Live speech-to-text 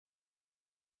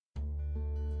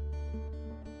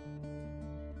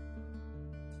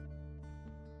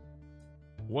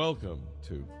Welcome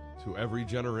to Every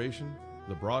Generation,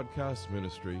 the broadcast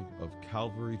ministry of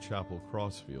Calvary Chapel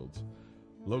Crossfields,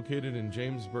 located in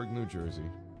Jamesburg, New Jersey,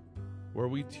 where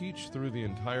we teach through the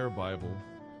entire Bible,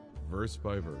 verse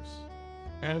by verse,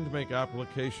 and make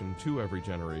application to every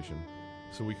generation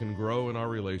so we can grow in our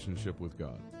relationship with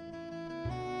God.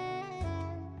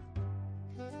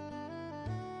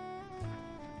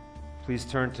 Please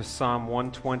turn to Psalm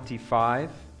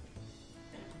 125.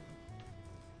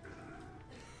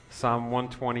 Psalm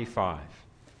 125.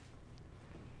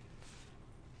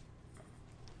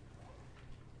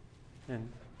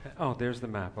 There's the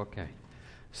map. Okay.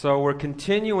 So we're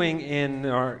continuing in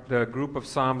the group of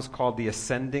psalms called the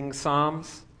Ascending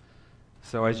Psalms.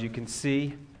 So as you can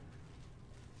see,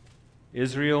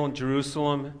 Israel and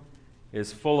Jerusalem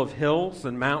is full of hills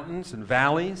and mountains and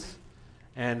valleys,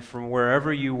 and from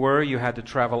wherever you were, you had to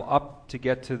travel up to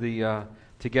get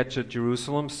to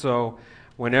Jerusalem. So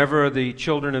whenever the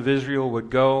children of Israel would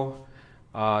go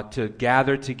to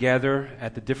gather together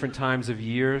at the different times of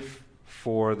year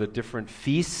for the different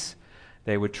feasts,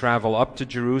 they would travel up to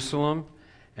Jerusalem,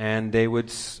 and they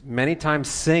would many times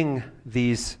sing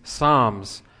these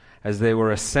psalms as they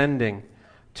were ascending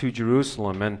to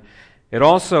Jerusalem. And it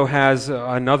also has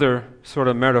another sort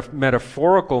of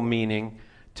metaphorical meaning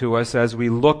to us. As we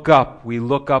look up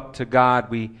to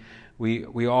God.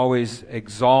 We always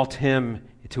exalt Him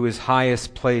to His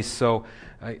highest place. So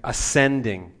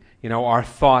ascending, our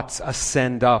thoughts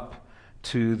ascend up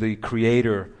to the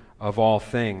Creator of all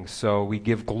things. So we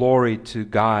give glory to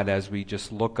God as we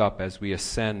just look up, as we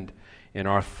ascend in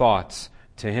our thoughts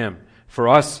to Him. For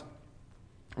us,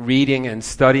 reading and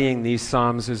studying these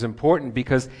Psalms is important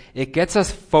because it gets us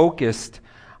focused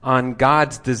on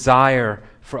God's desire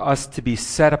for us to be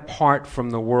set apart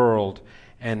from the world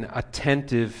and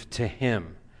attentive to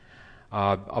Him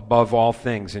above all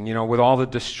things. And, with all the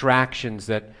distractions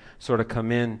that sort of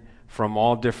come in from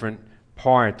all different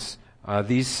parts,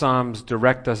 these Psalms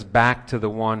direct us back to the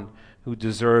one who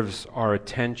deserves our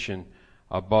attention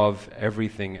above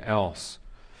everything else.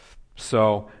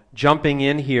 So, jumping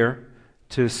in here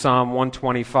to Psalm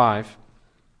 125,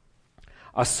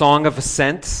 a song of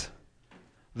ascents.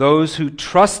 Those who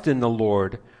trust in the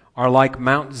Lord are like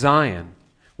Mount Zion,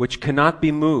 which cannot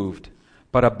be moved,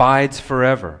 but abides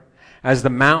forever. As the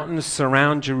mountains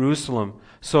surround Jerusalem,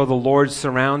 so the Lord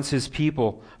surrounds His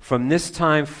people from this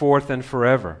time forth and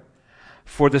forever.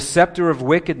 For the scepter of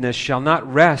wickedness shall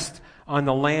not rest on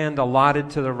the land allotted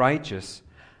to the righteous,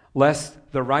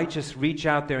 lest the righteous reach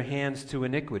out their hands to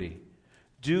iniquity.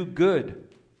 Do good,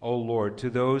 O Lord, to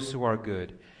those who are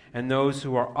good, and those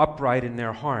who are upright in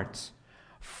their hearts.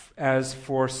 As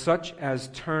for such as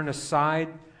turn aside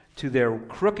to their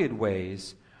crooked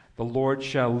ways, the Lord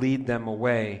shall lead them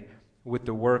away with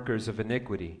the workers of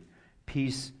iniquity.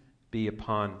 Peace be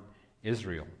upon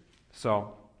Israel.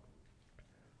 So,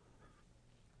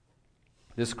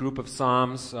 this group of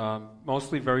psalms,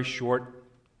 mostly very short,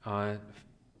 in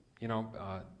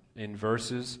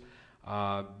verses,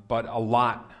 but a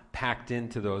lot packed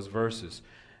into those verses.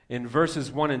 In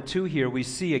verses 1 and 2 here, we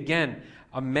see again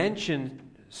a mention,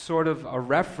 sort of a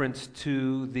reference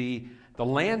to the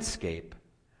landscape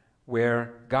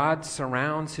where God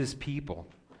surrounds His people,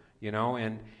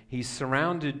 and He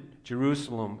surrounded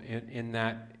Jerusalem in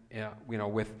that,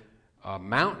 with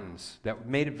mountains that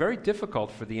made it very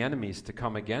difficult for the enemies to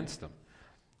come against them.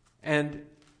 And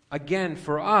again,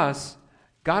 for us,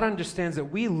 God understands that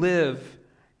we live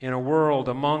in a world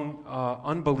among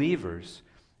unbelievers,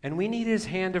 and we need His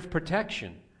hand of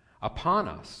protection upon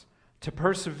us to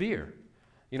persevere.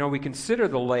 We consider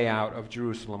the layout of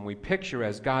Jerusalem. We picture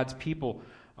as God's people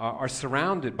are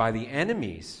surrounded by the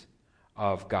enemies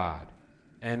of God.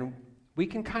 And we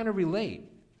can kind of relate,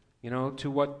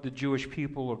 to what the Jewish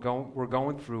people were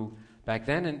going through back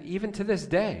then, and even to this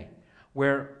day,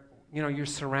 where, you're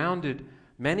surrounded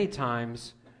many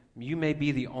times. You may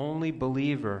be the only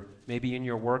believer, maybe in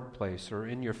your workplace or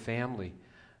in your family,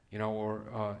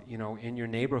 or in your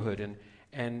neighborhood,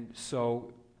 and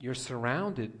so you're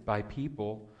surrounded by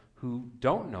people who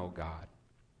don't know God,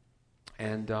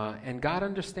 and God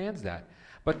understands that.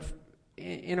 But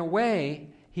in a way,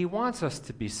 He wants us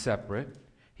to be separate.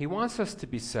 He wants us to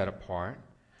be set apart.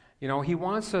 He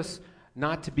wants us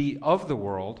not to be of the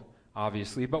world,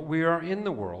 obviously, but we are in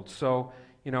the world. So,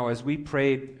 as we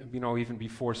prayed, even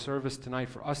before service tonight,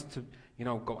 for us to,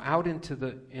 go out into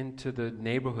the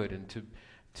neighborhood and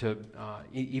to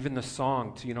even the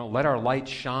song, to, let our light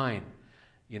shine.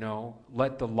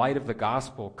 Let the light of the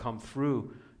gospel come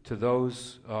through to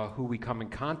those who we come in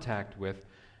contact with.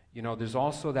 There's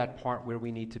also that part where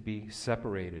we need to be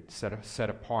separated, set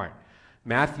apart.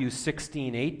 Matthew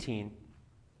 16:18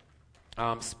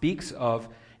 speaks of,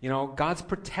 God's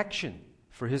protection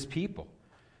for his people.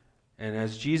 And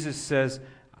as Jesus says,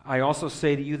 I also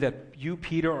say to you that you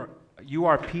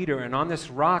are Peter, and on this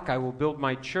rock I will build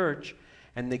my church,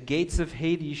 and the gates of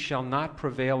Hades shall not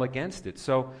prevail against it.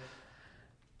 So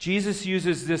Jesus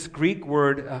uses this Greek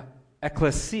word,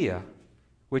 ekklesia,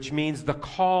 which means the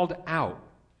called out,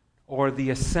 or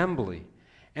the assembly.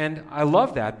 And I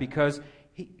love that because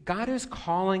God is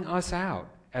calling us out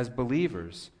as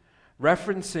believers,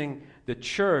 referencing the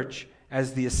church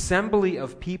as the assembly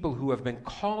of people who have been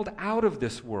called out of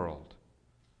this world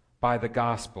by the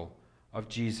gospel of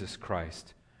Jesus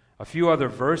Christ. A few other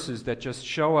verses that just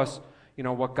show us,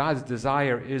 what God's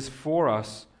desire is for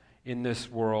us in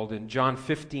this world. In John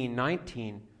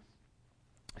 15:19,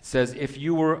 it says, If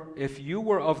you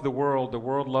were of the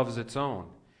world loves its own.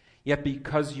 Yet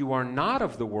because you are not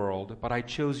of the world, but I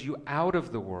chose you out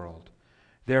of the world,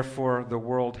 therefore the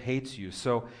world hates you.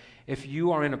 So if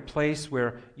you are in a place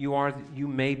where you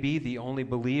may be the only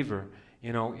believer,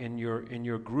 in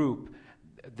your group,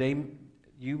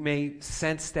 you may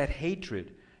sense that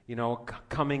hatred,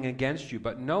 coming against you.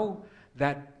 But know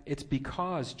that it's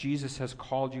because Jesus has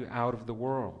called you out of the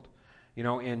world.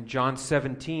 In John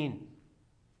 17,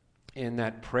 in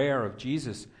that prayer of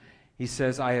Jesus, he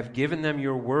says, I have given them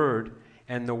your word,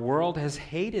 and the world has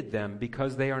hated them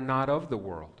because they are not of the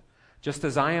world, just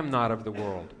as I am not of the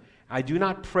world. I do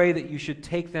not pray that you should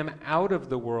take them out of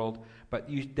the world, but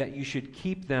that you should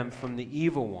keep them from the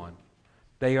evil one.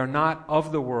 They are not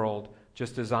of the world,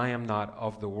 just as I am not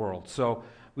of the world. So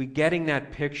we're getting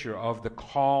that picture of the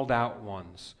called out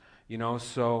ones,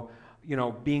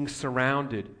 being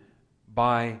surrounded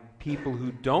by people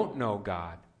who don't know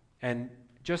God and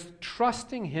just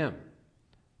trusting him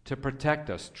to protect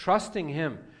us, trusting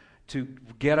him to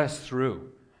get us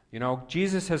through.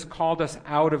 Jesus has called us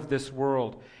out of this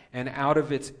world and out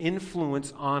of its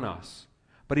influence on us.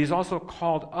 But he's also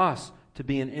called us to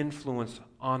be an influence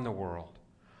on the world.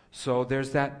 So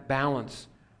there's that balance,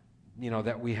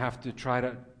 that we have to try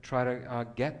to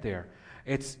get there.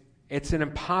 It's an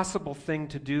impossible thing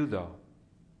to do, though,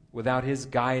 without his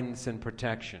guidance and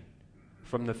protection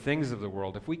from the things of the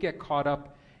world. If we get caught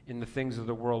up in the things of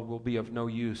the world, we'll be of no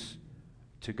use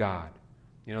to God.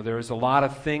 There is a lot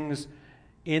of things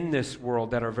in this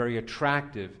world that are very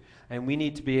attractive, and we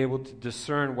need to be able to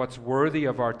discern what's worthy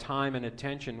of our time and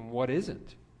attention and what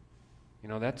isn't.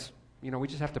 We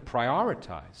just have to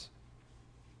prioritize.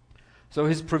 So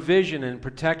his provision and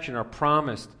protection are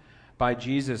promised by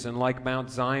Jesus, and like Mount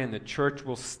Zion, the church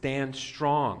will stand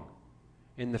strong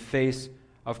in the face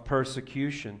of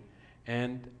persecution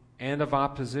and of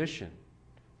opposition.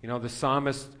 The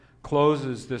psalmist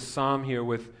closes this psalm here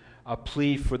with a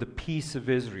plea for the peace of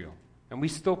Israel. And we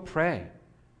still pray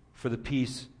for the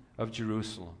peace of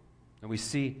Jerusalem. And we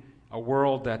see a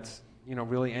world that's,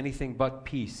 really anything but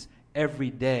peace. Every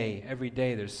day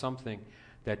there's something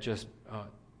that just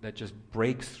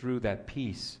breaks through that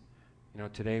peace.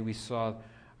 Today we saw,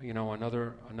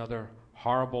 another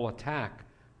horrible attack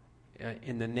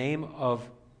in the name of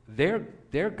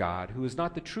their God, who is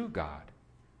not the true God.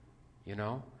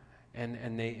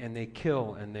 And they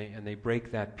kill and they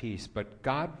break that peace. But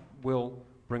God will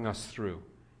bring us through.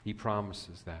 He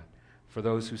promises that for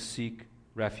those who seek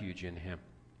refuge in him.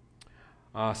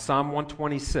 Psalm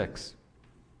 126.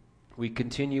 We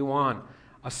continue on.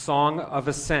 A song of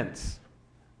ascents.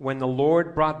 When the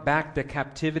Lord brought back the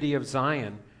captivity of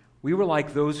Zion, we were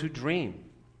like those who dream.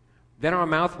 Then our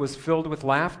mouth was filled with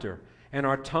laughter, and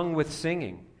our tongue with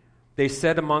singing. They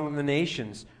said among the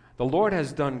nations, the Lord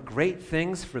has done great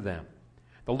things for them.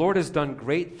 The Lord has done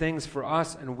great things for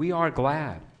us, and we are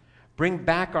glad. Bring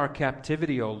back our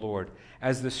captivity, O Lord,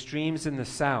 as the streams in the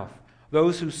south.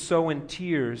 Those who sow in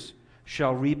tears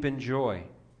shall reap in joy.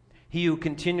 He who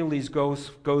continually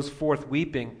goes forth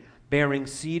weeping, bearing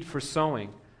seed for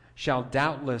sowing, shall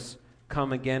doubtless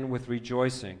come again with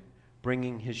rejoicing,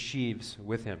 bringing his sheaves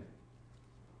with him.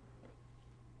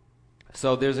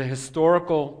 So there's a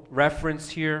historical reference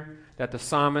here that the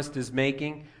psalmist is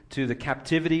making to the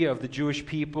captivity of the Jewish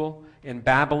people in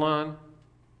Babylon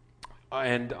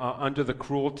and under the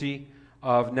cruelty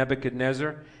of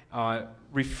Nebuchadnezzar,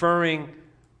 referring,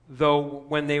 though,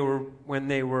 when they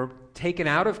were taken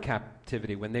out of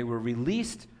captivity, when they were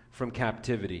released from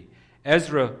captivity.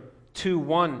 Ezra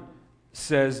 2:1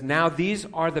 says, now these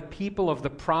are the people of the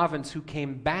province who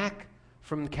came back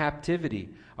from captivity,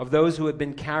 of those who had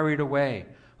been carried away,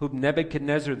 whom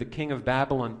Nebuchadnezzar, the king of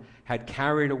Babylon, had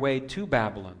carried away to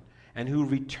Babylon, and who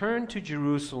returned to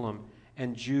Jerusalem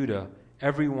and Judah,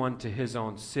 everyone to his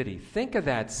own city. Think of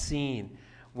that scene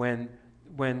when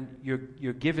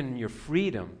you're given your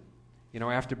freedom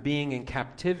after being in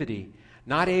captivity,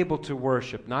 not able to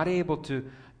worship, not able to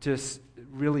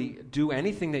really do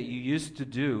anything that you used to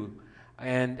do,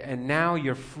 and now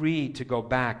you're free to go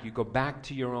back. You go back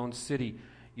to your own city.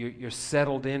 You're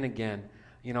settled in again.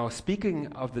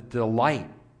 Speaking of the delight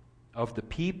of the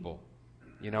people,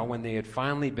 when they had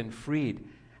finally been freed,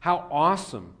 how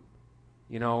awesome,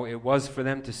 it was for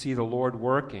them to see the Lord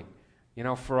working.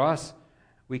 For us,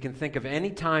 we can think of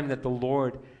any time that the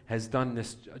Lord has done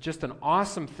this, just an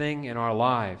awesome thing in our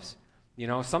lives,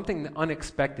 something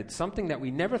unexpected, something that we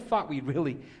never thought we'd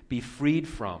really be freed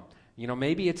from.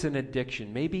 Maybe it's an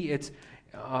addiction, maybe it's,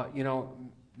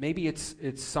 maybe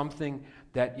it's something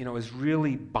that, is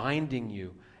really binding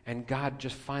you, and God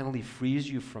just finally frees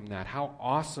you from that. How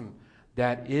awesome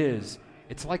that is.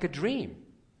 It's like a dream.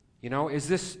 Is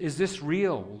this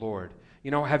real, Lord?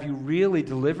 Have you really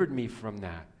delivered me from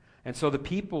that? And so the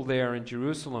people there in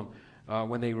Jerusalem,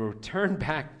 when they return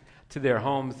back to their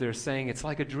homes, they're saying it's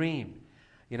like a dream.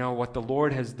 What the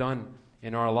Lord has done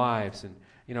in our lives. And,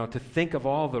 to think of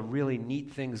all the really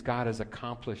neat things God has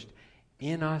accomplished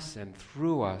in us and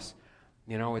through us,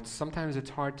 sometimes it's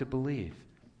hard to believe.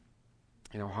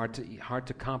 Hard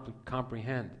to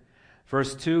comprehend.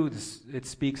 Verse 2, it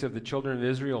speaks of the children of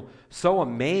Israel so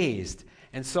amazed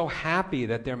and so happy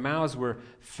that their mouths were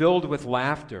filled with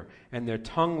laughter and their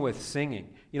tongue with singing.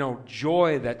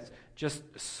 Joy that's just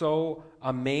so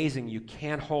amazing you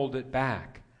can't hold it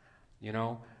back.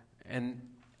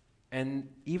 And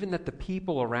even that the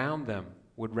people around them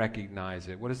would recognize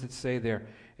it. What does it say there?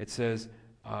 It says,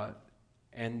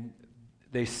 and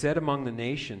they said among the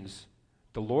nations,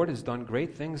 the Lord has done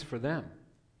great things for them.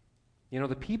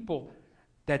 The people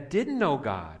that didn't know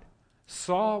God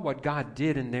saw what God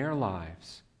did in their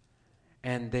lives,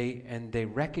 and they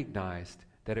recognized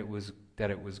that it was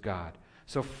God.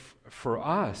 So for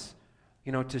us,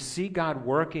 to see God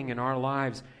working in our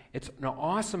lives, it's an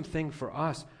awesome thing for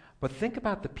us. But think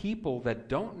about the people that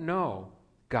don't know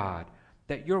God,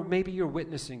 that maybe you're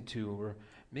witnessing to, or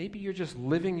maybe you're just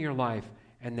living your life,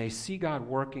 and they see God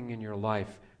working in your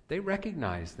life. They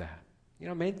recognize that.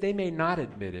 They may not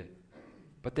admit it,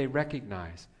 but they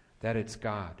recognize that it's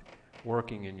God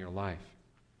working in your life.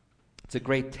 It's a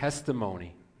great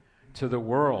testimony to the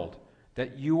world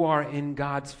that you are in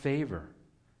God's favor,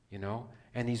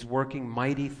 and He's working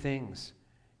mighty things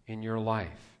in your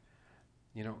life.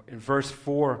 In verse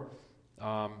 4,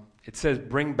 it says,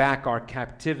 bring back our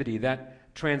captivity.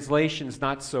 That translation's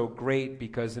not so great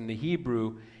because in the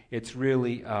Hebrew, it's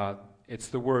really, it's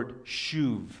the word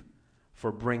shuv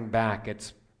for bring back.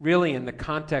 It's really, in the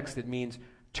context, it means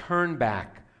turn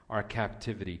back our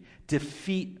captivity,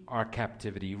 defeat our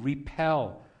captivity,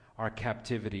 repel our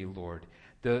captivity, Lord.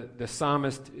 The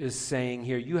psalmist is saying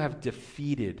here, you have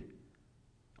defeated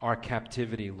our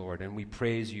captivity, Lord, and we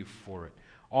praise you for it.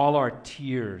 All our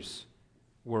tears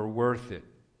were worth it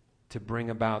to bring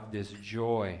about this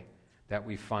joy that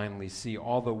we finally see.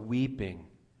 All the weeping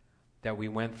that we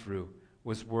went through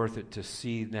was worth it to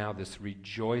see now this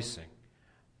rejoicing,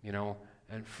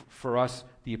 and for us,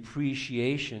 the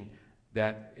appreciation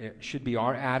that it should be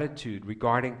our attitude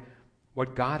regarding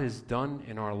what God has done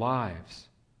in our lives.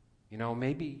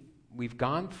 Maybe we've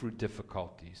gone through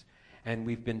difficulties and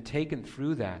we've been taken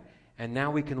through that, and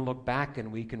now we can look back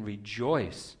and we can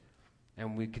rejoice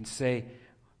and we can say,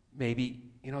 maybe,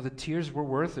 the tears were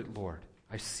worth it, Lord.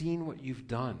 I've seen what you've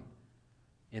done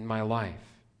in my life,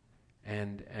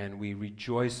 and we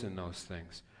rejoice in those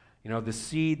things. The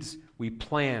seeds we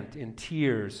plant in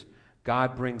tears,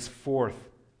 God brings forth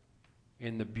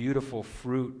in the beautiful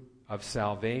fruit of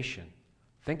salvation.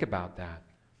 Think about that.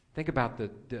 Think about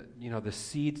the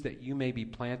seeds that you may be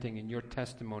planting in your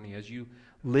testimony as you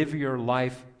live your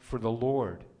life for the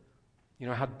Lord.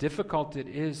 How difficult it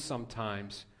is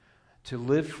sometimes to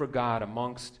live for God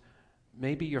amongst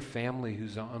maybe your family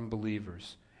who's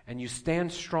unbelievers. And you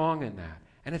stand strong in that.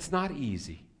 And it's not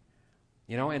easy.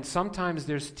 And sometimes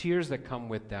there's tears that come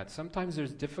with that. Sometimes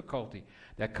there's difficulty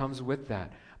that comes with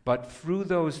that. But through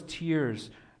those tears,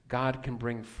 God can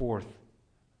bring forth,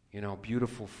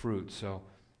 beautiful fruit. So,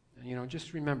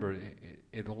 just remember,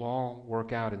 it'll all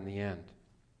work out in the end.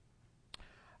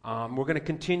 We're going to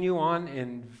continue on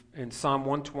in Psalm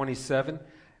 127.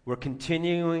 We're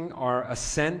continuing our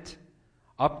ascent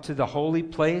up to the holy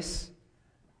place,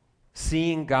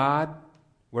 seeing God,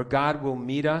 where God will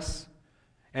meet us.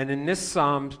 And in this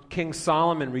psalm, King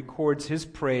Solomon records his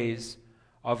praise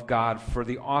of God for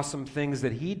the awesome things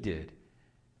that he did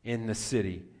in the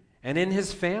city and in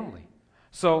his family.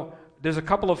 So there's a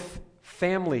couple of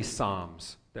family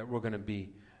psalms that we're going to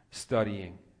be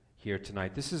studying here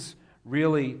tonight. This is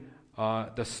really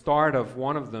the start of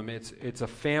one of them. It's a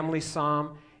family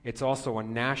psalm. It's also a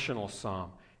national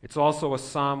psalm. It's also a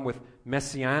psalm with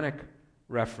messianic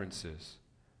references.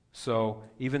 So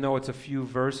even though it's a few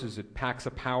verses, it packs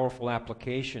a powerful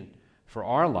application for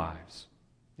our lives.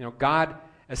 God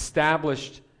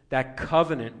established that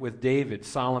covenant with David,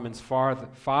 Solomon's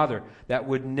father, that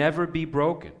would never be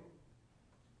broken.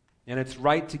 And it's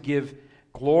right to give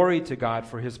glory to God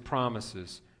for his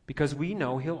promises, because we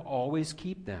know he'll always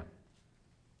keep them.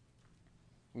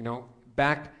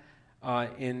 Back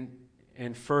in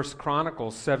 1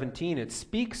 Chronicles 17, it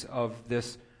speaks of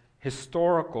this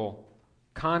historical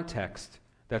context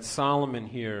that Solomon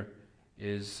here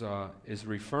is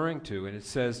referring to. And it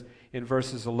says in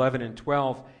verses 11 and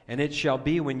 12, "And it shall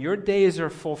be when your days are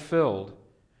fulfilled,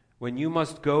 when you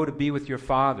must go to be with your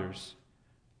fathers,"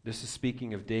 this is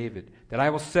speaking of David, "that I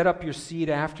will set up your seed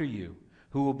after you,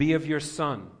 who will be of your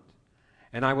son,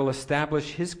 and I will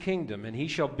establish his kingdom, and he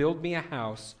shall build me a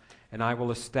house, and I will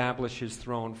establish his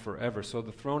throne forever." So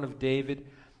the throne of David,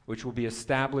 which will be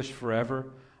established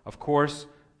forever. Of course,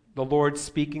 the Lord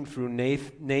speaking through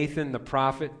Nathan the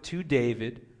prophet to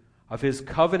David of his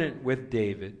covenant with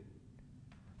David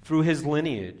through his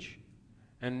lineage.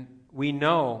 And we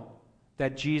know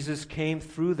that Jesus came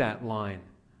through that line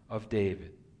of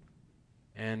David.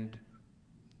 And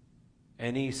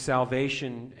any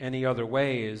salvation any other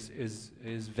way is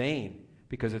vain,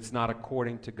 because it's not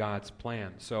according to God's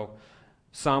plan. So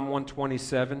Psalm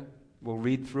 127, we'll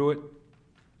read through it.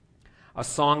 "A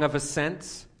song of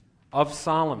ascents of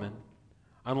Solomon.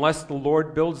 Unless the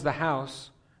Lord builds the house,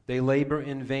 they labor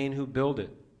in vain who build it.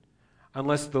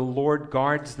 Unless the Lord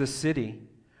guards the city,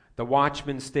 the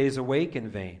watchman stays awake in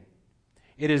vain.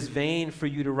 It is vain for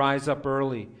you to rise up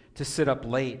early, to sit up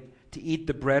late, to eat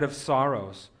the bread of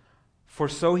sorrows. For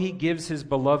so he gives his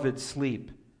beloved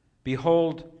sleep.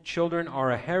 Behold, children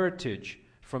are a heritage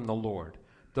from the Lord.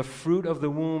 The fruit of the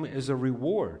womb is a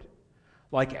reward.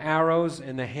 Like arrows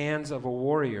in the hands of a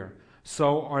warrior,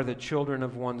 so are the children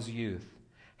of one's youth.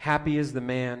 Happy is the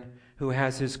man who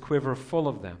has his quiver full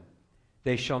of them.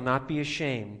 They shall not be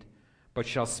ashamed, but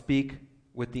shall speak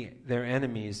with their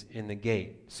enemies in the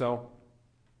gate." So,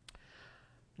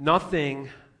 nothing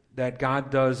that God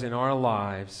does in our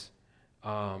lives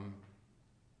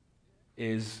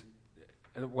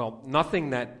nothing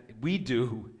that we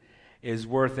do is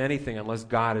worth anything unless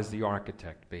God is the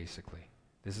architect, basically.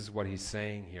 This is what he's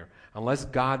saying here. Unless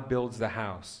God builds the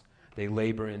house, they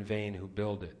labor in vain who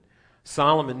build it.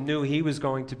 Solomon knew he was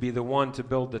going to be the one to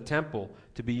build the temple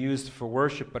to be used for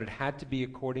worship, but it had to be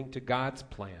according to God's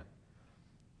plan.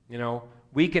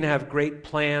 We can have great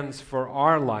plans for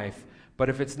our life, but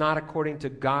if it's not according to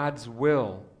God's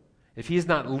will, if he's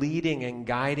not leading and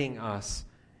guiding us,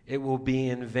 it will be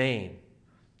in vain.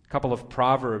 A couple of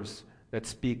proverbs that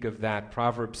speak of that.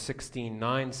 Proverbs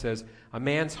 16:9 says, "A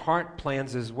man's heart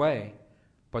plans his way,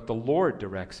 but the Lord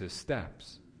directs his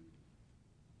steps."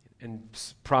 And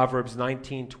Proverbs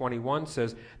 19:21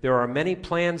 says, "There are many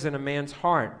plans in a man's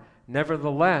heart.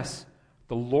 Nevertheless,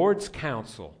 the Lord's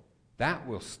counsel, that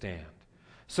will stand."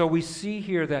 So we see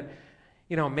here that,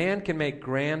 man can make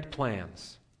grand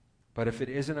plans, but if it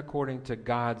isn't according to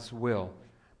God's will,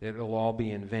 it'll all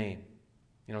be in vain.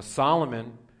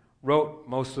 Solomon wrote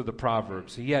most of the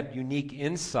Proverbs. He had unique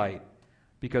insight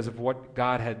because of what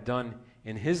God had done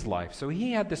in his life. So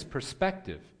he had this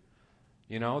perspective,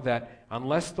 that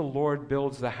unless the Lord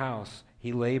builds the house,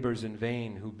 he labors in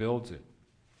vain who builds it.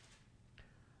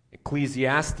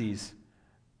 Ecclesiastes,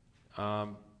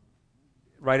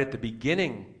 right at the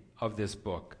beginning of this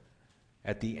book,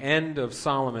 at the end of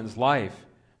Solomon's life,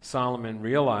 Solomon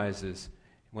realizes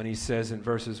when he says in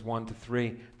verses 1 to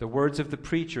 3, "The words of the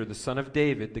preacher, the son of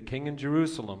David, the king in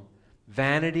Jerusalem,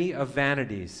 vanity of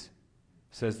vanities,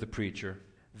 says the preacher,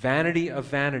 vanity of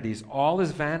vanities, all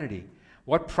is vanity.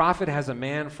 What profit has a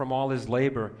man from all his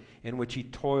labor in which he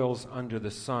toils under the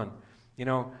sun?"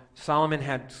 Solomon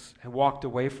had walked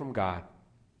away from God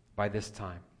by this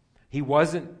time.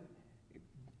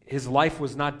 His life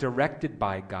was not directed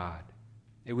by God.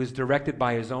 It was directed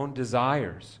by his own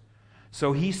desires.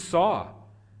 So he saw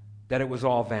that it was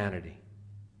all vanity.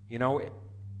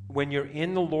 When you're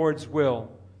in the Lord's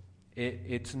will,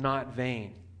 it's not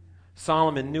vain.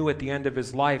 Solomon knew at the end of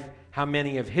his life how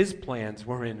many of his plans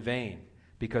were in vain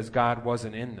because God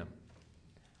wasn't in them.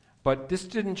 But this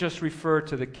didn't just refer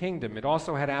to the kingdom. It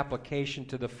also had application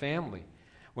to the family.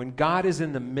 When God is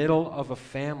in the middle of a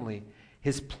family,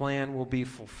 his plan will be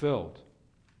fulfilled.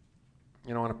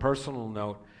 On a personal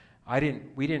note,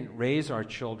 we didn't raise our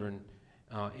children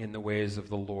in the ways of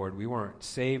the Lord. We weren't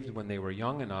saved when they were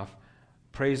young enough.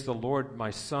 Praise the Lord,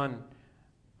 my son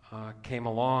came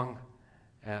along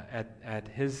in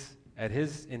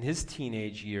his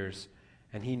teenage years,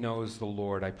 and he knows the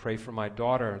Lord. I pray for my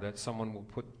daughter that someone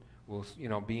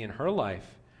will be in her life,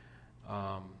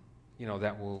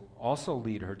 that will also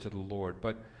lead her to the Lord.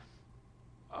 But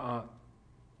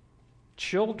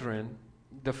children,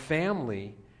 the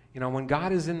family, when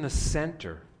God is in the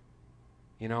center,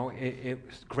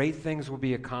 great things will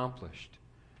be accomplished.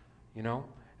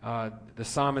 The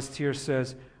psalmist here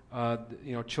says,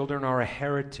 children are a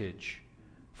heritage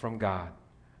from God.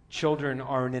 Children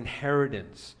are an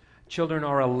inheritance. Children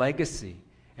are a legacy.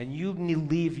 And you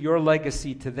leave your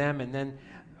legacy to them, and then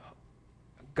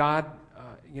God,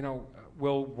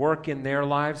 will work in their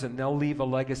lives, and they'll leave a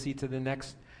legacy to the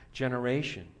next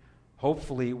generation.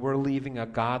 Hopefully, we're leaving a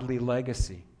godly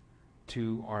legacy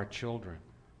to our children.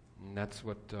 And that's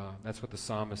what the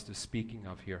psalmist is speaking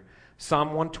of here. Psalm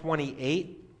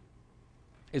 128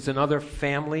 is another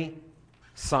family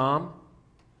psalm.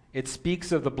 It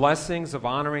speaks of the blessings of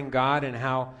honoring God and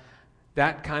how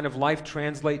that kind of life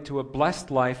translates to a blessed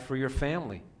life for your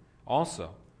family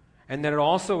also. And that it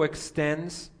also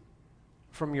extends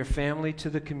from your family to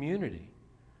the community.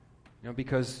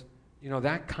 Because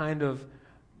that kind of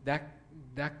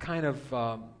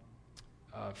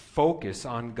focus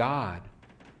on God,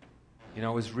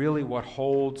 is really what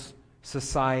holds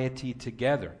society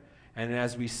together. And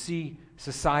as we see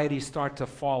society start to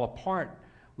fall apart,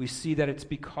 we see that it's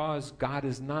because God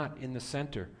is not in the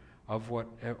center of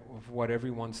what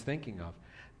everyone's thinking of.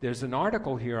 There's an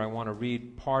article here I want to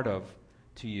read part of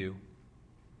to you.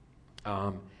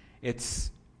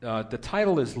 The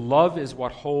title is "Love is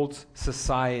What Holds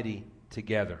Society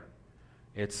Together."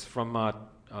 It's from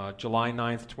July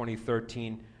 9th,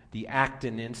 2013, the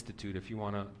Acton Institute, if you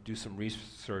want to do some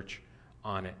research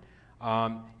on it.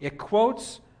 It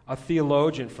quotes a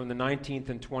theologian from the 19th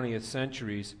and 20th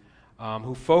centuries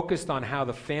who focused on how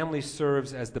the family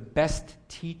serves as the best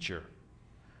teacher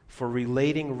for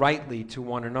relating rightly to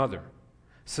one another.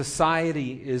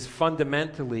 Society is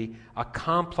fundamentally a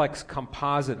complex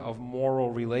composite of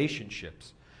moral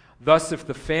relationships. Thus, if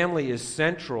the family is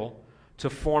central to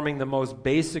forming the most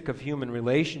basic of human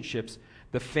relationships,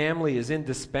 the family is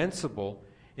indispensable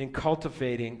in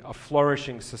cultivating a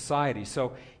flourishing society.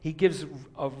 So he gives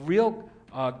a real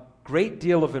great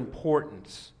deal of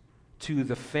importance to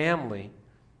the family,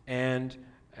 and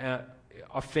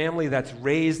a family that's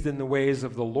raised in the ways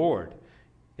of the Lord.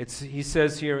 He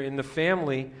says here, in the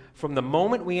family, from the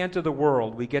moment we enter the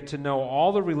world, we get to know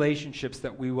all the relationships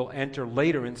that we will enter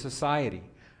later in society.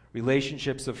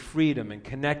 Relationships of freedom and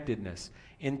connectedness,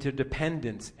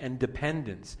 interdependence and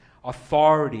dependence,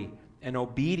 authority and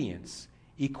obedience,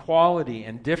 equality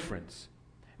and difference.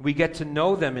 We get to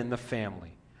know them in the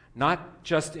family, not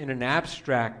just in an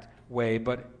abstract way,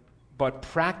 but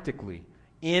practically,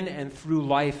 in and through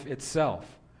life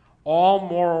itself. All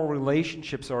moral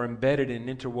relationships are embedded and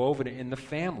interwoven in the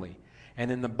family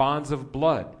and in the bonds of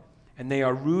blood, and they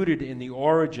are rooted in the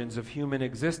origins of human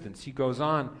existence. He goes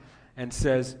on and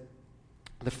says,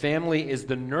 the family is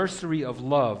the nursery of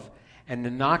love and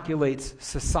inoculates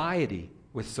society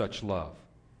with such love.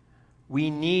 We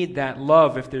need that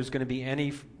love if there's going to be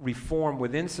any reform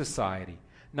within society.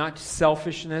 Not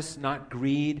selfishness, not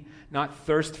greed, not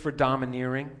thirst for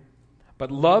domineering,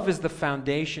 but love is the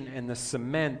foundation and the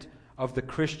cement of the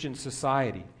Christian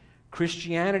society.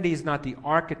 Christianity is not the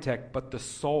architect, but the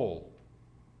soul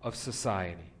of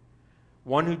society.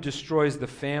 One who destroys the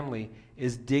family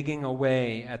is digging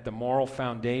away at the moral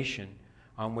foundation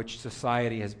on which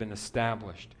society has been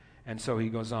established. And so he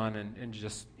goes on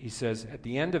and he says, at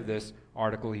the end of this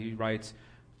article, he writes,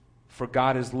 "For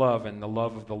God is love, and the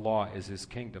love of the law is his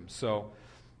kingdom." So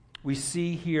we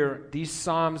see here, these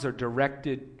psalms are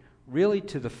directed really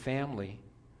to the family,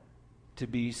 to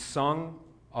be sung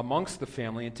amongst the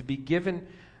family, and to be given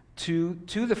to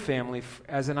the family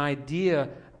as an idea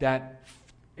that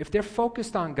if they're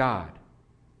focused on God,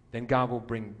 then God will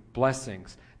bring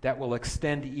blessings that will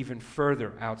extend even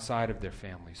further outside of their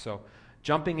family. So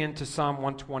jumping into Psalm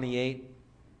 128,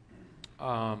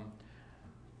 a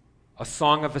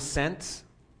song of ascents.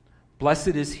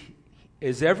 Blessed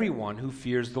is everyone who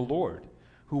fears the Lord,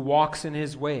 who walks in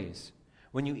his ways.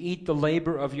 When you eat the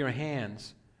labor of your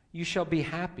hands, you shall be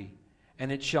happy,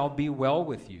 and it shall be well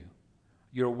with you.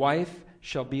 Your wife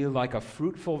shall be like a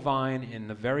fruitful vine in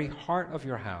the very heart of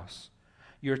your house,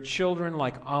 your children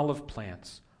like olive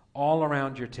plants all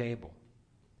around your table.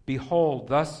 Behold,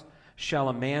 thus shall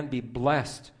a man be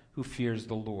blessed who fears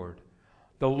the Lord.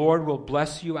 The Lord will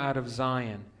bless you out of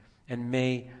Zion, and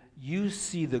may you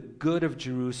see the good of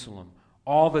Jerusalem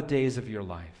all the days of your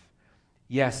life.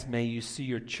 Yes, may you see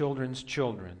your children's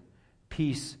children.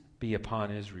 Peace be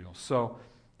upon Israel. So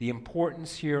The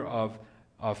importance here of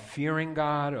fearing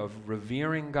God, of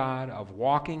revering God, of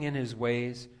walking in His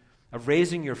ways, of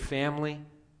raising your family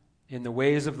in the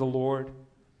ways of the Lord,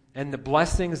 and the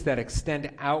blessings that extend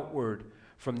outward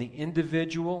from the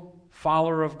individual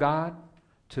follower of God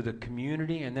to the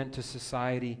community and then to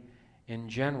society in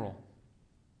general.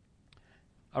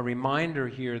 A reminder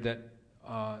here that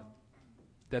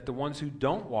the ones who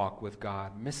don't walk with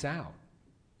God miss out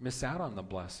on the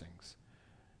blessings.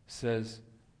 It says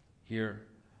here,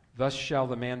 thus shall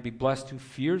the man be blessed who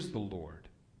fears the Lord.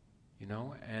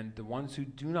 And the ones who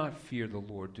do not fear the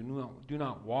Lord, do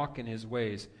not walk in His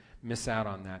ways, miss out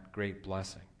on that great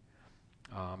blessing.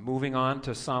 Moving on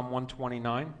to Psalm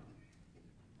 129.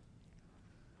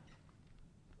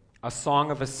 A song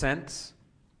of ascents.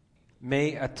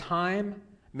 Many a time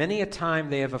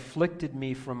they have afflicted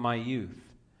me from my youth.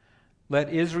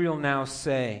 Let Israel now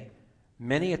say,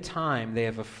 many a time they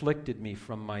have afflicted me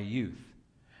from my youth,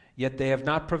 yet they have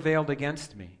not prevailed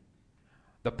against me.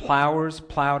 The plowers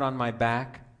plowed on my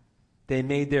back, they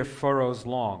made their furrows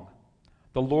long.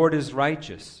 The Lord is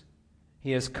righteous.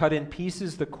 He has cut in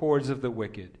pieces the cords of the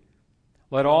wicked.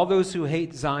 Let all those who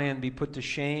hate Zion be put to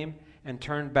shame and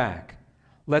turn back.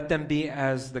 Let them be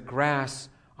as the grass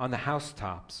on the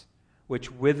housetops,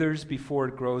 which withers before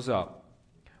it grows up,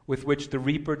 with which the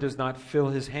reaper does not fill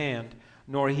his hand,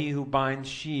 nor he who binds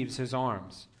sheaves his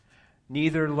arms.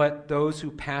 Neither let those who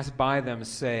pass by them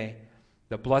say,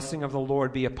 the blessing of the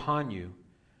Lord be upon you.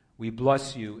 We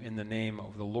bless you in the name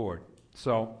of the Lord.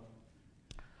 So,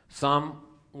 Psalm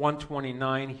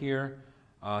 129 here,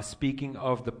 speaking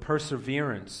of the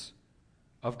perseverance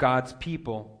of God's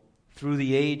people through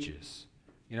the ages.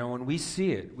 When we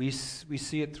see it, we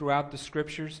see it throughout the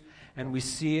Scriptures, and we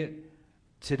see it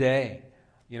today.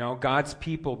 God's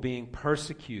people being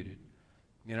persecuted.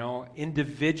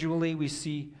 Individually we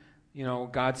see,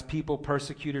 God's people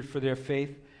persecuted for their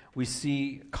faith. We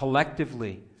see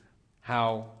collectively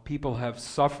how people have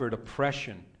suffered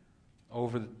oppression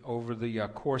over the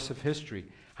course of history.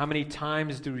 How many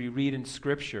times do we read in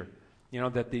Scripture,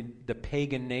 that the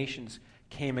pagan nations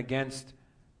came against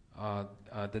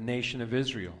the nation of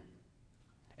Israel?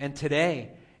 And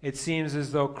today, it seems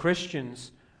as though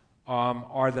Christians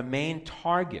are the main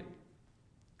target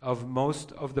of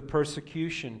most of the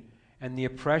persecution and the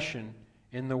oppression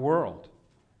in the world.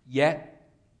 Yet,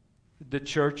 the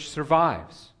church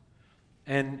survives.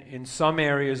 And in some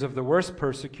areas of the worst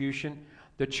persecution,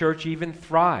 the church even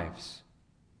thrives.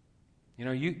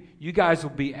 You guys will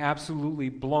be absolutely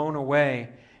blown away,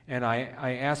 and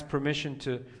I asked permission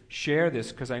to share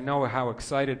this because I know how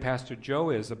excited Pastor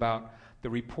Joe is about the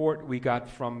report we got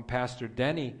from Pastor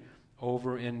Denny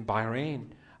over in Bahrain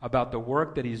about the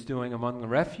work that he's doing among the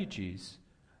refugees,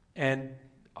 and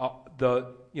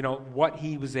what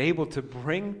he was able to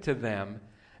bring to them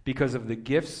because of the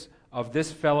gifts of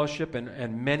this fellowship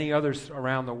and many others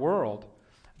around the world,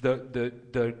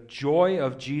 the joy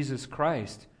of Jesus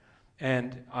Christ.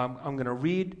 And I'm going to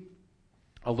read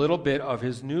a little bit of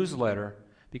his newsletter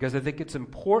because I think it's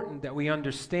important that we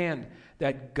understand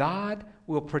that God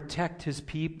will protect His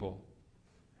people,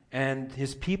 and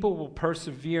His people will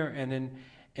persevere,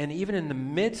 and even in the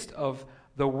midst of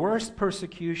the worst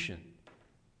persecution,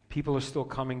 people are still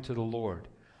coming to the Lord.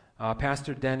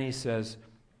 Pastor Denny says,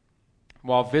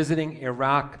 while visiting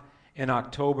Iraq in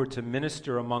October to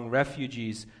minister among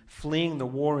refugees fleeing the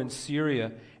war in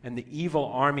Syria and the evil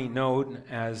army known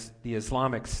as the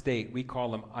Islamic State, we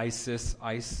call them ISIS,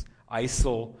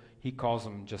 ISIL, he calls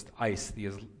them just ICE,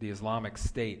 the Islamic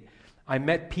State. I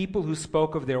met people who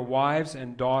spoke of their wives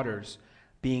and daughters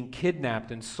being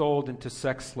kidnapped and sold into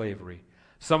sex slavery.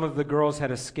 Some of the girls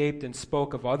had escaped and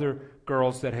spoke of other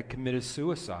girls that had committed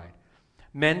suicide.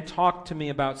 Men talked to me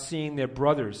about seeing their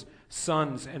brothers,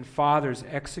 sons, and fathers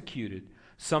executed,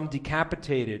 some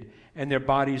decapitated, and their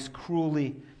bodies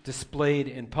cruelly displayed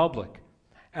in public.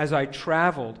 As I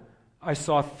traveled, I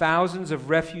saw thousands of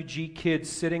refugee kids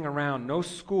sitting around, no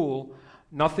school,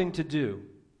 nothing to do.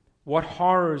 What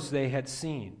horrors they had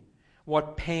seen,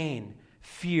 what pain,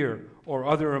 fear, or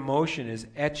other emotion is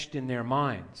etched in their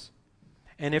minds.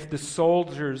 And if the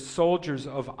soldiers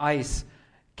of ICE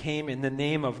came in the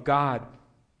name of God,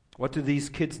 what do these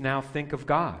kids now think of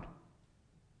God?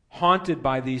 Haunted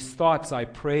by these thoughts, I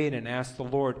prayed and asked the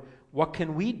Lord, what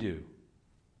can we do?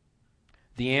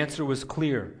 The answer was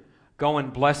clear. Go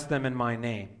and bless them in my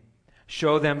name.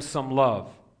 Show them some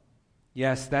love.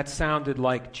 Yes, that sounded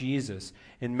like Jesus.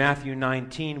 In Matthew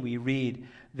 19 we read,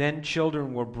 then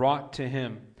children were brought to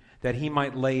him that he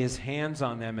might lay his hands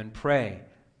on them and pray.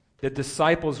 The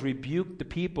disciples rebuked the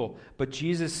people, but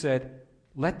Jesus said,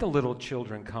 let the little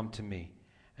children come to me,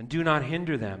 and do not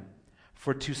hinder them,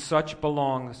 for to such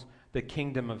belongs the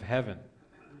kingdom of heaven.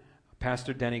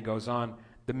 Pastor Denny goes on,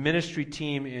 the ministry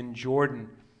team in Jordan,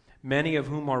 many of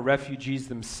whom are refugees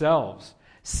themselves,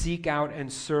 seek out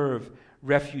and serve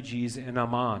refugees in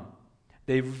Amman.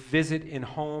 They visit in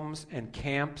homes and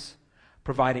camps,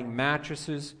 providing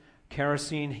mattresses,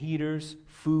 kerosene heaters,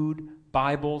 food,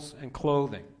 Bibles, and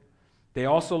clothing. They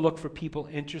also look for people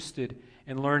interested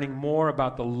in learning more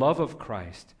about the love of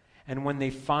Christ, and when they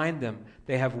find them,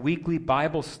 they have weekly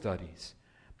Bible studies.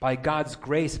 By God's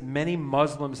grace, many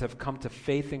Muslims have come to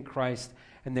faith in Christ,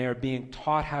 and they are being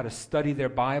taught how to study their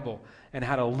Bible and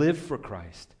how to live for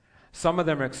Christ. Some of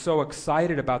them are so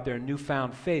excited about their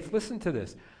newfound faith. Listen to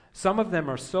this. Some of them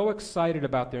are so excited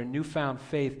about their newfound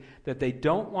faith that they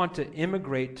don't want to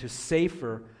immigrate to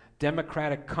safer,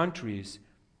 democratic countries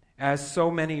as so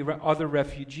many other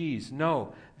refugees.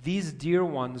 No, these dear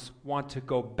ones want to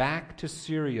go back to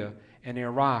Syria and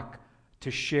Iraq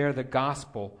to share the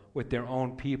gospel with their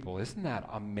own people. Isn't that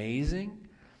amazing?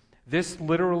 This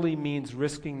literally means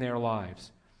risking their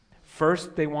lives.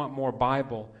 First, they want more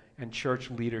Bible and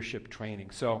church leadership training.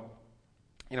 So,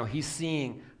 he's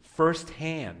seeing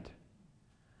firsthand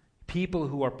people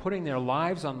who are putting their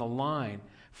lives on the line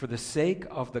for the sake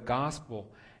of the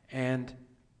gospel, and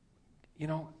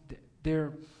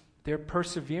they're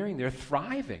persevering, they're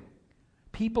thriving.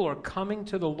 People are coming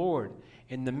to the Lord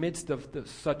in the midst of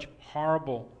such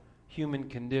horrible human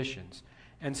conditions.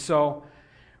 And so,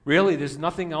 really, there's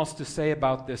nothing else to say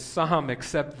about this psalm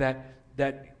except that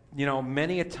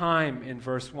many a time in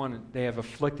verse 1, they have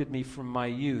afflicted me from my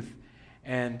youth,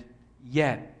 and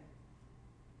yet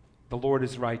the Lord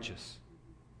is righteous.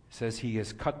 It says he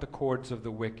has cut the cords of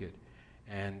the wicked,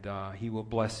 and he will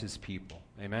bless his people.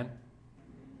 Amen?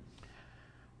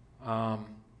 Psalm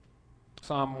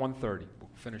 130. We'll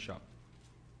finish up.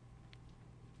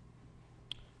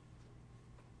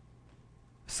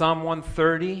 Psalm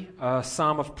 130, a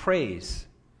psalm of praise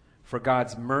for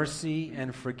God's mercy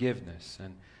and forgiveness.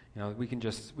 And we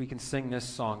can sing this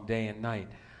song day and night.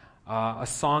 A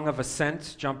song of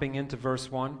ascent, jumping into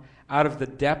verse 1. Out of the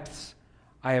depths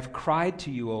I have cried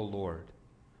to you, O Lord.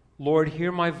 Lord,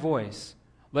 hear my voice.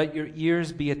 Let your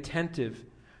ears be attentive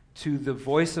to the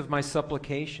voice of my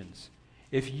supplications.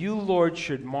 If you, Lord,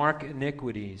 should mark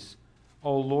iniquities,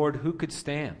 O Lord, who could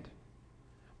stand?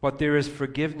 But there is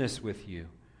forgiveness with you,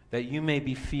 that you may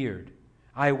be feared.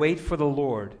 I wait for the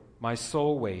Lord, my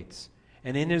soul waits,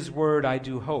 and in his word I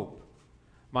do hope.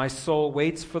 My soul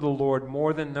waits for the Lord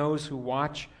more than those who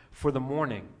watch for the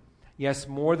morning. Yes,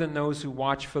 more than those who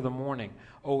watch for the morning.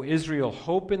 O Israel,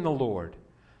 hope in the Lord.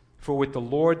 For with the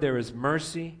Lord there is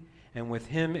mercy, and with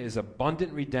him is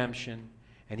abundant redemption,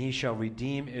 and he shall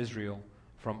redeem Israel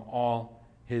from all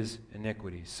his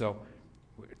iniquities. So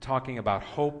we're talking about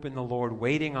hope in the Lord,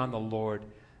 waiting on the Lord,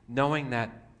 knowing that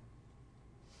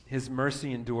his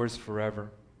mercy endures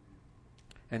forever.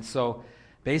 And so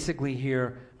basically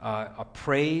here, a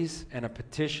praise and a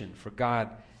petition for God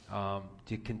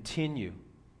to continue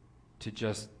to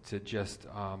just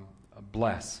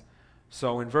bless.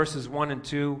 So in verses 1 and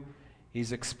 2,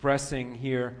 he's expressing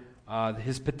here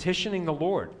his petitioning the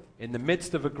Lord in the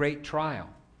midst of a great trial.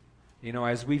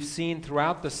 As we've seen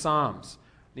throughout the Psalms,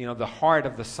 the heart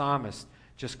of the psalmist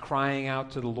just crying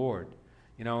out to the Lord.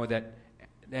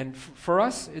 And for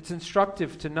us, it's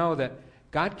instructive to know that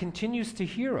God continues to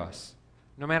hear us,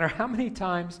 no matter how many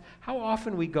times, how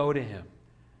often we go to him.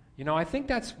 I think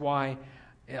that's why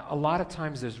a lot of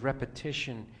times there's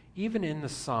repetition, even in the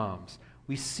Psalms.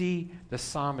 We see the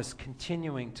psalmist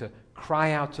continuing to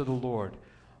cry out to the Lord,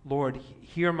 Lord,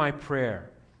 hear my prayer.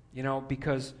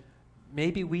 Because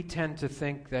maybe we tend to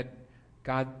think that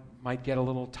God might get a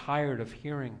little tired of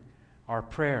hearing our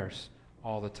prayers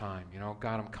all the time.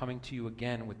 God, I'm coming to you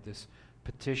again with this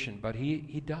petition. But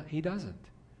he doesn't.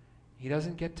 He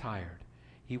doesn't get tired.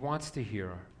 He wants to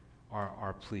hear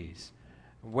our pleas.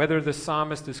 Whether the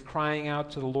psalmist is crying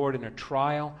out to the Lord in a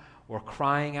trial or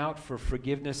crying out for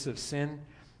forgiveness of sin,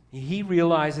 he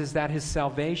realizes that his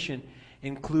salvation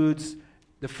includes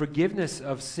the forgiveness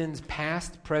of sins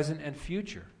past, present, and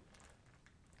future.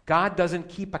 God doesn't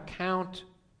keep account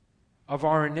of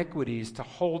our iniquities to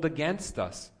hold against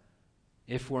us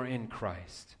if we're in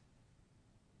Christ.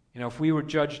 If we were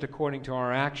judged according to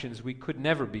our actions, we could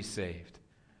never be saved,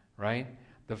 right?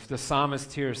 The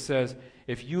psalmist here says,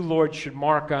 if you, Lord, should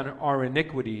mark on our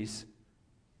iniquities,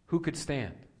 who could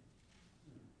stand?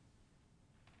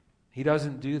 He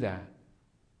doesn't do that.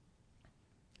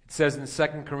 It says in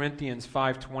 2 Corinthians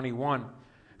 5:21,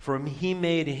 for he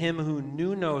made him who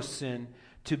knew no sin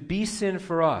to be sin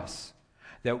for us,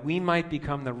 that we might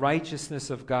become the righteousness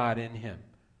of God in him.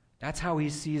 That's how he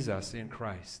sees us in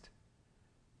Christ.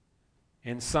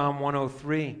 In Psalm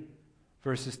 103,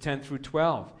 verses 10 through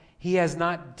 12, He has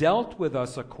not dealt with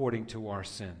us according to our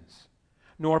sins,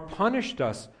 nor punished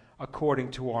us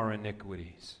according to our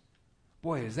iniquities.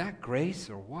 Boy, is that grace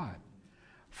or what?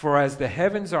 For as the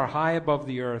heavens are high above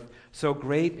the earth, so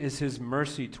great is His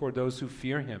mercy toward those who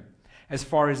fear Him. As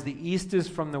far as the east is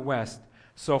from the west,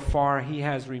 so far He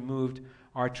has removed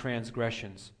our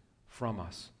transgressions from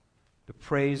us. The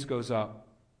praise goes up.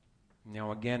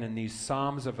 Again, in these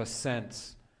Psalms of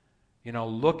ascents,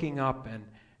 looking up and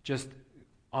just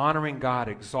honoring God,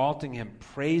 exalting Him,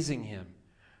 praising Him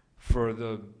for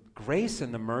the grace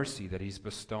and the mercy that He's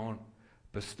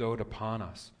bestowed upon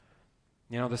us.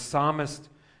 The psalmist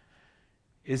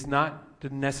is not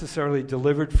necessarily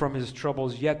delivered from his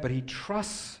troubles yet, but he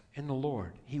trusts in the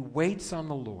Lord. He waits on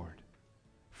the Lord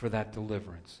for that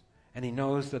deliverance. And he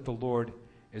knows that the Lord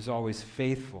is always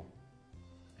faithful.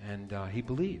 And he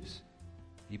believes.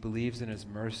 He believes in His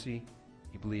mercy.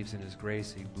 He believes in His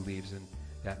grace. He believes in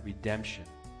that redemption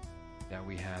that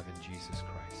we have in Jesus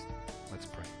Christ. Let's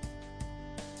pray.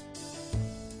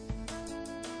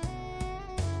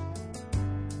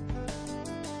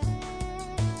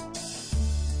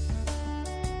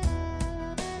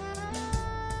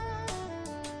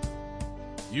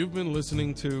 You've been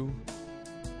listening to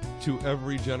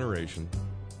Every Generation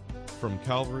from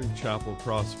Calvary Chapel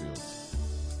Crossfields.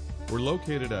 We're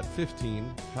located at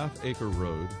 15 Half Acre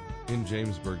Road in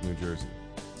Jamesburg, New Jersey.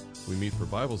 We meet for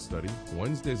Bible study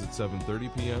Wednesdays at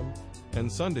 7:30 p.m.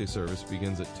 and Sunday service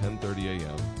begins at 10:30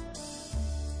 a.m.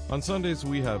 On Sundays,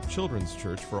 we have children's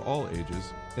church for all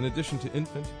ages, in addition to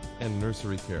infant and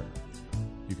nursery care.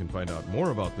 You can find out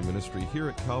more about the ministry here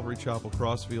at Calvary Chapel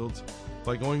Crossfields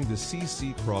by going to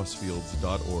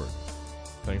cccrossfields.org.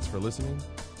 Thanks for listening,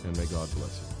 and may God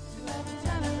bless you.